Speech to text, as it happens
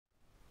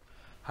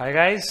Hi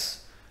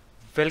guys,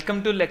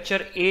 welcome to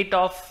lecture 8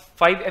 of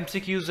 5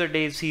 MCQs a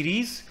day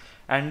series,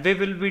 and we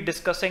will be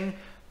discussing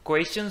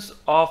questions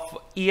of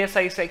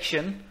ESI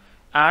section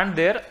and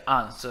their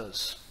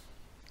answers.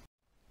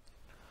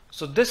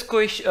 So this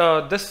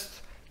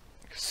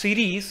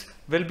series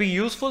will be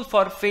useful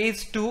for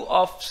phase 2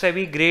 of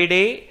SEBI grade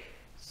A,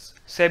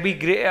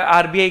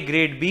 RBI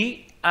grade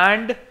B,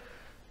 and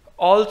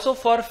also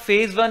for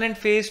phase 1 and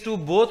phase 2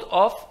 both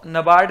of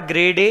NABARD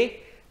grade A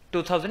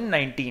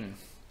 2019.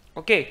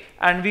 Okay,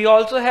 and we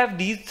also have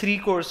these 3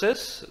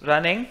 courses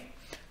running.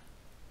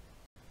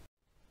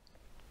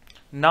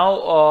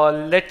 Now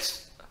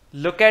let's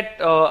look at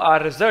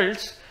our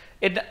results.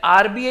 In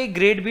RBI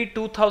grade B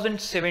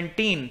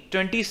 2017,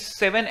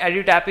 27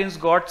 edutapians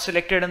got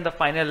selected in the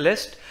final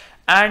list,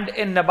 and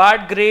in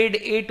NABARD grade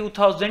A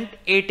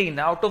 2018,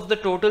 out of the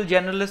total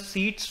generalist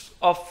seats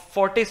of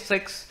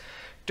 46,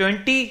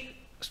 20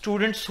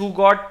 students who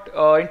got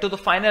into the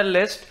final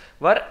list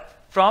were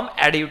from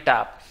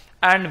edutap.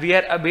 And we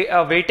are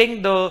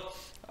awaiting the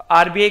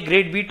RBI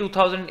grade B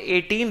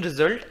 2018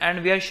 result,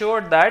 and we are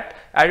sure that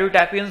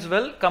edutapians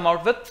will come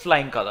out with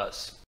flying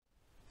colors.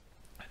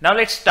 Now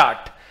let's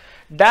start.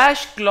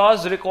 Dash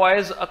clause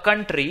requires a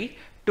country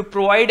to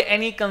provide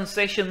any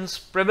concessions,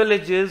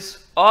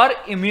 privileges or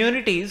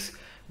immunities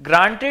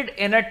granted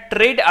in a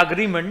trade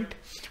agreement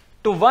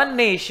to one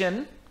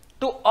nation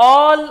to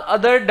all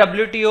other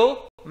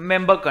WTO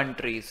member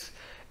countries.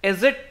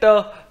 Is it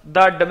the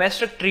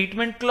domestic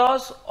treatment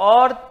clause,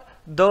 or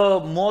the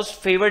most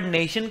favored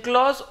nation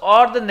clause,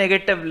 or the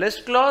negative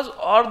list clause,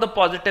 or the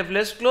positive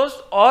list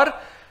clause, or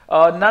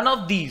none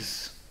of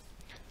these?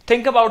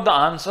 Think about the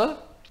answer.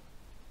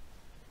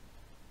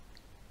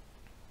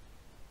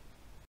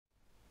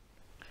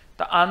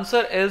 The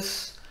answer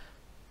is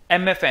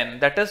MFN,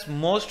 that is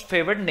most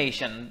favored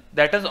nation.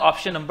 That is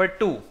option number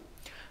 2,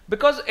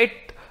 because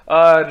it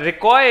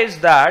requires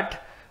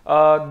that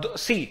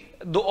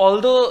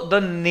although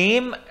the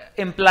name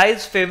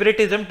implies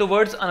favoritism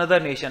towards another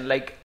nation,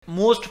 like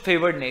most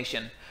favored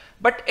nation,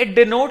 but it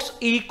denotes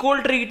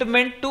equal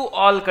treatment to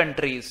all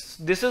countries.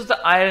 This is the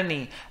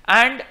irony,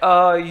 and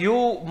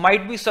you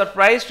might be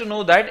surprised to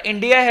know that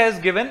India has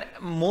given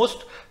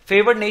most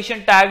favored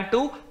nation tag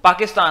to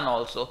Pakistan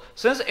also,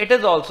 since it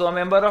is also a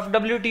member of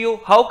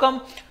WTO. How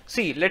come?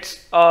 See,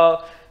 let's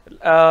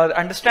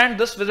understand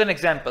this with an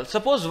example.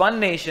 Suppose one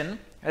nation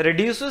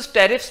reduces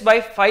tariffs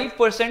by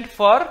 5%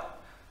 for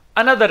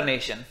another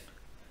nation.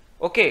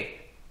 Okay,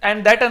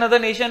 and that another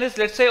nation is,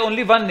 let's say,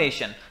 only one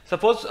nation.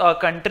 Suppose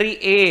country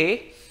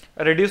A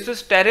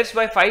reduces tariffs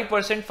by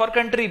 5% for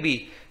country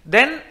B.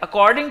 Then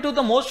according to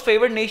the most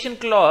favored nation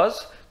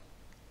clause,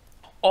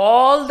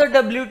 all the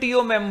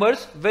WTO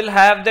members will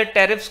have their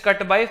tariffs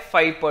cut by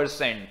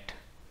 5%.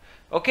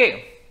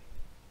 Okay.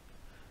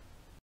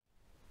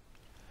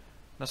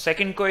 The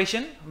second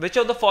question, which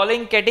of the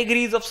following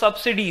categories of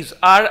subsidies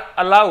are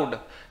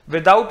allowed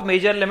without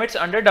major limits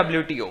under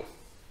WTO?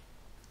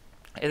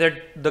 Is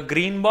it the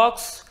green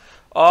box,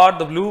 or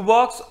the blue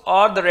box,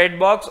 or the red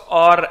box,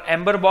 or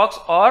amber box,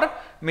 or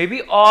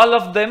maybe all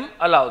of them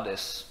allow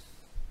this?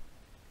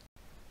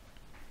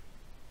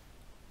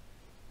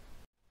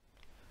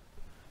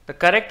 The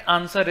correct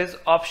answer is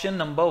option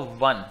number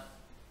 1,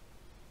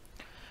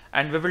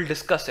 and we will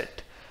discuss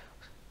it.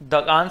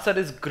 The answer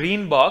is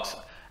green box,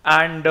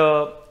 and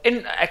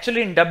in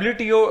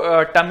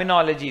WTO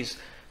terminologies,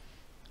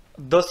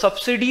 the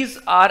subsidies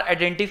are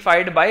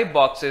identified by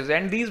boxes,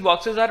 and these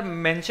boxes are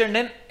mentioned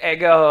in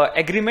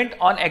agreement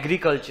on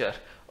agriculture.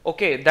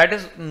 Okay, that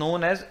is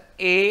known as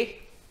AOA.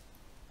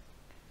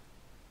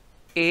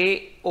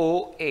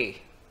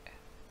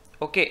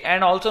 Okay,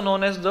 and also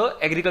known as the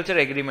agriculture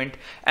agreement.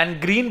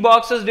 And green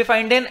box is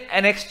defined in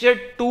annexure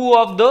 2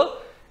 of the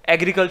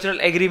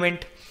agricultural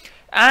agreement.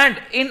 And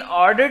in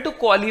order to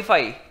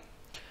qualify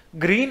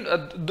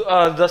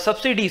the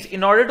subsidies,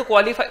 in order to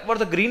qualify for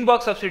the green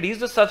box subsidies,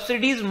 the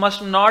subsidies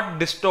must not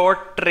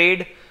distort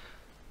trade,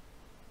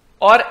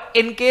 or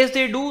in case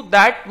they do,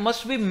 that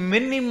must be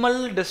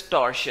minimal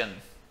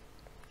distortion.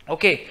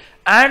 Okay,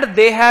 and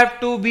they have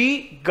to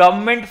be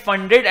government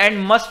funded and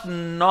must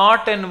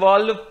not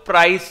involve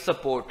price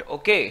support.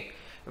 Okay,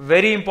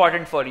 very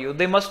important for you.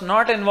 They must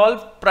not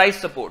involve price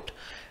support.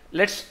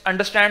 Let's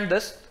understand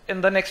this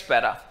in the next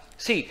para.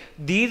 See,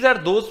 these are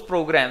those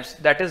programs,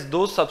 that is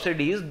those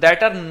subsidies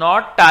that are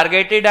not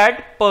targeted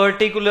at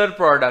particular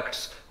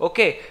products,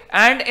 okay,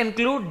 and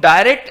include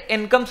direct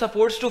income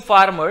supports to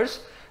farmers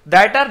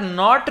that are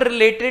not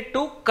related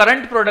to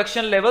current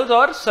production levels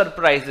or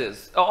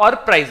prices.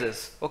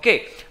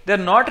 Okay, they are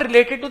not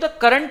related to the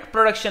current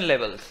production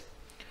levels,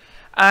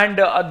 and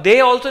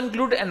they also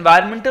include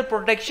environmental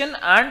protection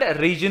and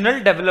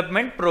regional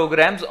development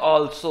programs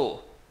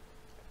also,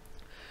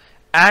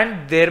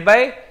 and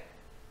thereby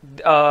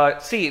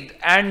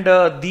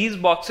these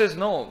boxes,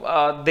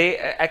 they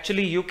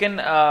actually, you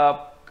can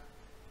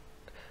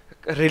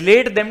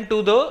relate them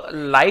to the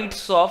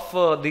lights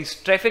of these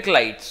traffic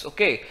lights.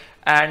 Okay,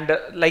 and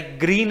like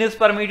green is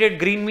permitted,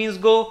 green means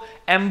go,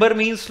 amber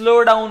means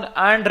slow down,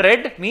 and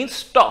red means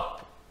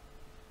stop.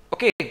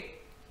 Okay,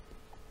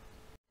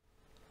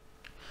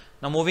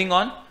 Now moving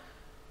on,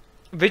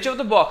 which of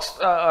the box,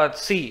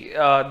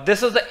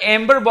 this is the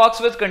amber box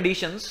with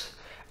conditions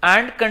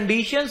and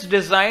conditions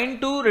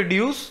designed to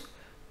reduce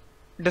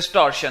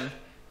distortion.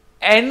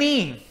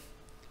 Any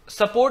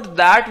support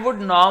that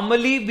would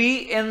normally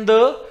be in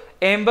the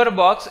amber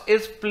box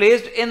is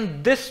placed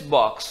in this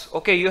box.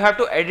 Okay, you have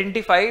to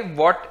identify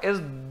what is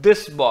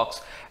this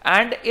box,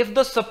 and if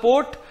the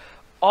support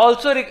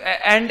also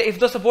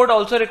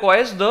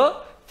requires the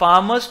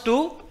farmers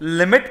to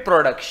limit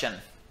production.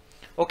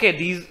 Okay,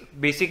 these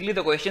basically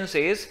the question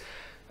says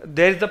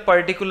there is a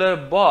particular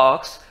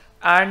box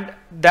and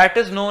that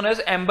is known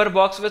as amber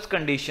box with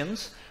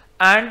conditions,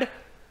 and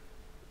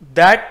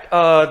that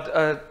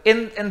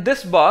in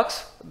this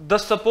box the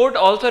support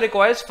also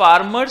requires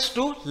farmers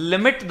to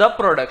limit the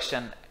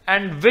production.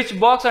 And which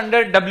box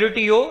under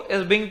WTO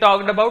is being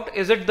talked about?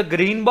 Is it the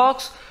green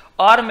box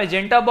or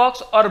magenta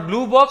box or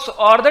blue box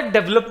or the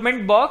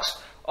development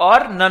box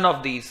or none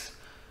of these?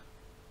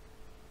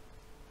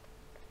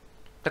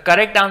 The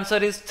correct answer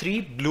is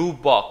 3, blue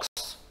box.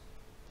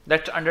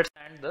 Let's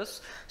understand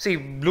this. See,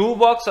 blue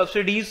box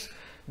subsidies,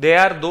 they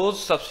are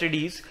those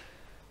subsidies,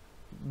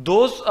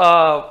 those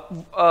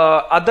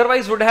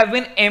otherwise would have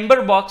been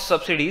amber box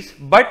subsidies,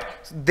 but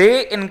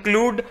they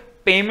include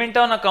payment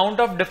on account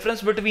of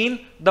difference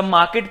between the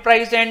market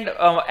price and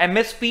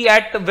MSP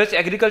at which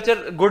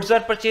agriculture goods are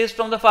purchased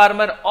from the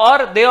farmer,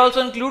 or they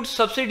also include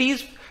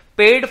subsidies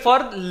paid for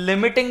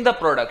limiting the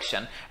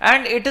production,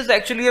 and it is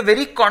actually a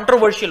very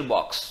controversial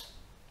box.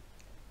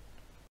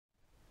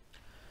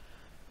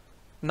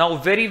 Now,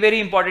 very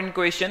important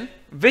question.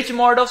 Which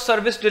mode of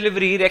service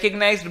delivery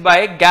recognized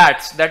by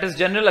GATS, that is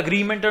General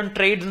Agreement on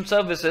Trades and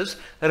Services,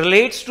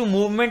 relates to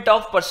movement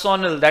of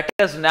personnel, that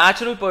is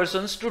natural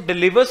persons, to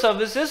deliver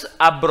services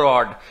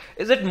abroad?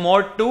 Is it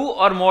mode 2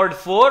 or mode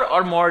 4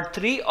 or mode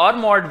 3 or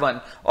mode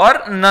 1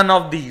 or none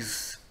of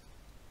these?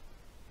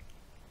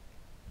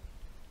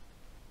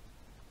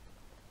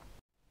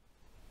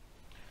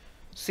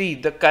 See,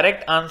 the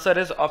correct answer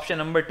is option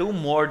number 2,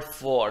 mode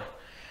 4.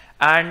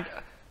 And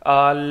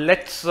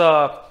let's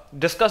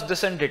discuss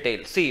this in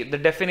detail. See, the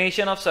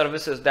definition of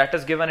services that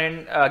is given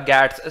in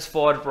GATS is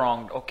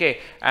 4-pronged, okay,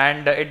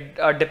 and it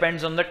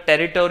depends on the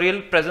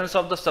territorial presence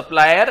of the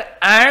supplier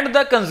and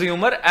the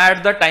consumer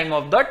at the time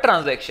of the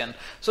transaction.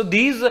 So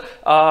these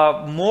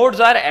modes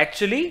are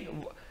actually,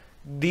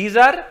 these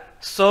are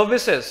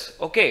services,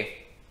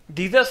 okay,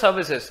 these are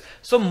services.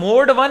 So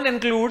mode 1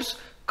 includes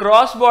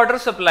cross-border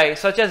supply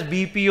such as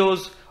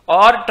BPOs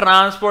or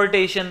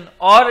transportation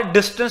or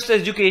distance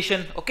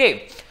education,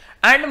 okay.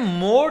 And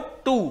mode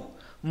 2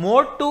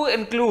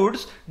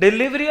 includes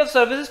delivery of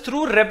services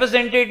through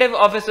representative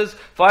offices.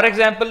 For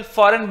example,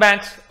 foreign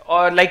banks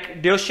or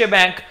like Deutsche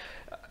Bank,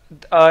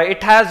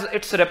 it has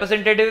its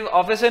representative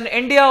office in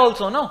India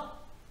also, no?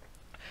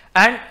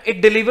 And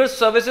it delivers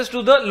services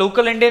to the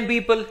local Indian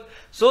people.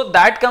 So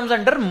that comes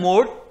under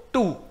mode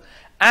 2.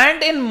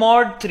 And in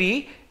mode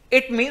 3,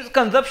 it means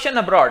consumption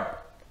abroad.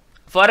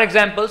 For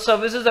example,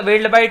 services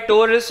availed by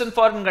tourists in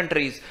foreign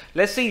countries.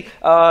 Let's see,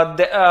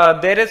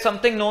 there is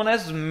something known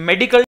as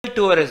medical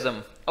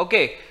tourism.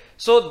 Okay,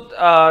 so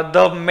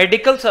the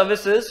medical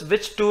services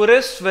which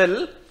tourists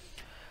will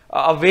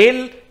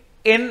avail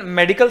in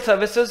medical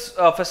services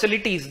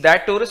facilities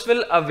that tourists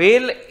will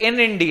avail in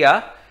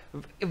India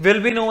will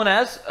be known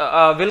as,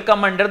 will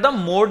come under the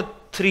mode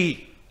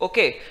 3.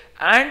 Okay,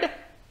 and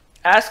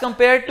as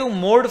compared to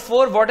mode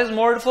 4, what is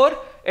mode 4?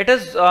 It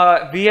is,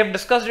 we have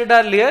discussed it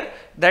earlier,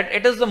 that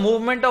it is the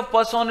movement of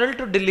personnel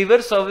to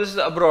deliver services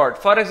abroad.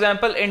 For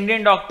example,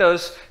 Indian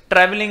doctors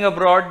traveling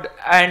abroad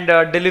and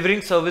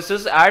delivering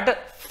services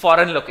at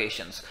foreign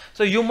locations.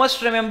 So you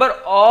must remember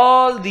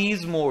all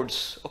these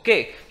modes,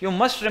 okay? You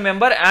must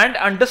remember and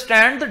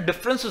understand the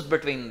differences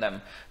between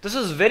them. This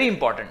is very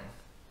important.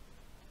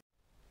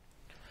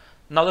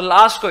 Now the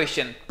last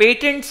question.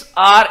 Patents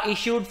are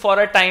issued for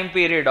a time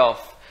period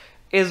of,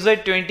 is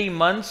it 20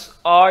 months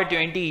or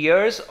 20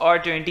 years or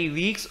 20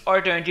 weeks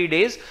or 20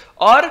 days,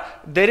 or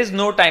there is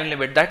no time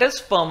limit, that is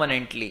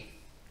permanently?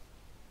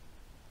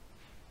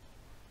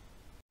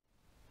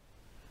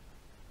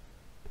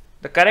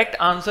 The correct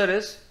answer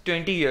is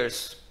 20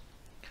 years.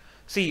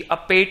 See, a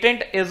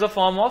patent is a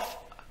form of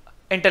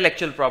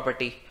intellectual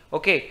property,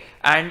 okay,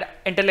 and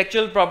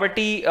intellectual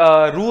property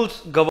rules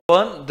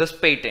govern this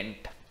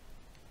patent.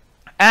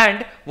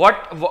 And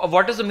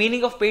what is the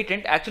meaning of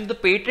patent? Actually, the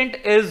patent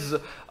is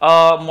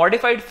a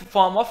modified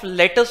form of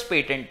letters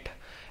patent,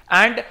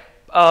 and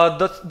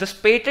this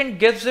patent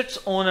gives its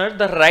owner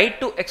the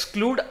right to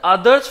exclude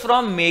others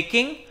from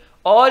making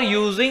or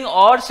using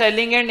or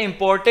selling and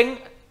importing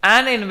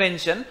an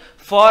invention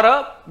for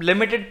a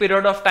limited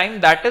period of time,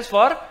 that is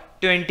for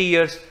 20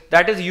 years.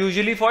 That is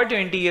usually for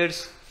 20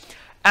 years.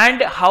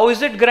 And how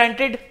is it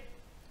granted?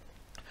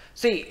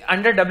 See,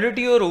 under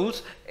WTO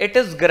rules, it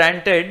is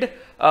granted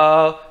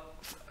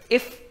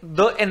if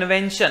the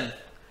invention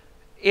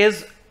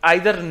is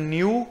either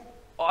new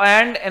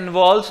and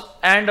involves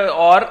an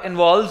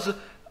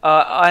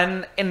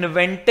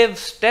inventive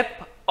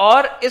step,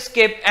 or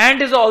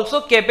is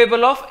also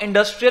capable of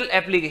industrial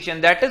application,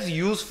 that is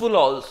useful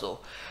also.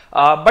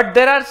 But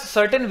there are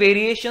certain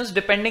variations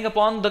depending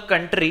upon the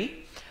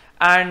country,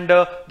 and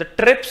this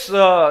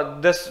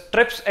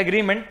TRIPS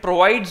agreement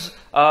provides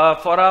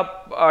for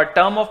a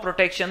term of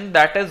protection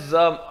that is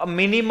a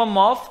minimum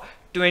of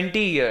 20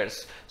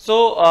 years.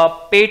 So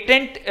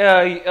patent,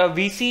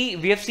 we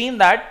have seen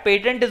that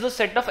patent is a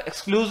set of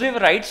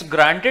exclusive rights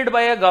granted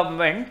by a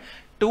government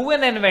to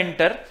an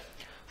inventor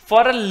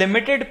for a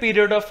limited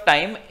period of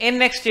time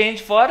in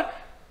exchange for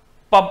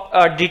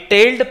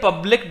detailed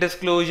public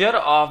disclosure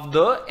of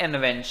the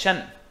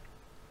invention.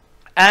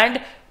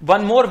 And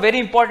one more very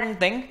important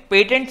thing,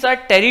 patents are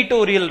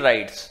territorial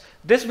rights.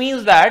 This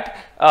means that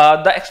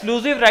the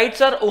exclusive rights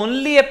are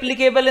only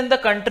applicable in the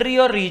country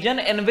or region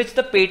in which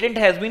the patent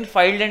has been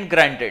filed and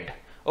granted.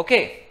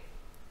 Okay.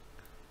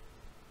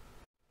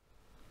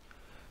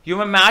 You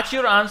may match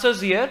your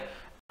answers here,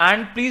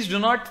 and please do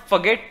not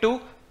forget to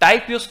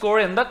type your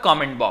score in the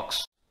comment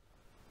box.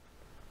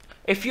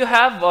 If you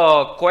have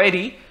a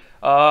query,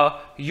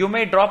 you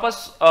may drop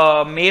us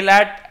a mail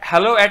at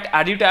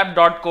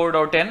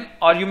hello@edutab.co.in,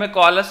 or you may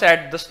call us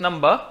at this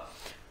number.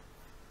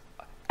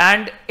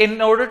 And in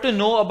order to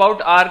know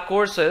about our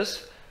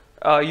courses,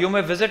 you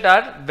may visit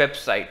our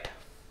website.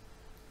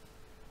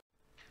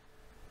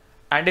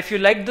 And if you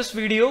like this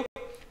video,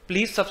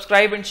 please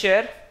subscribe and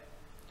share.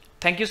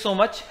 Thank you so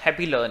much.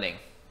 Happy learning.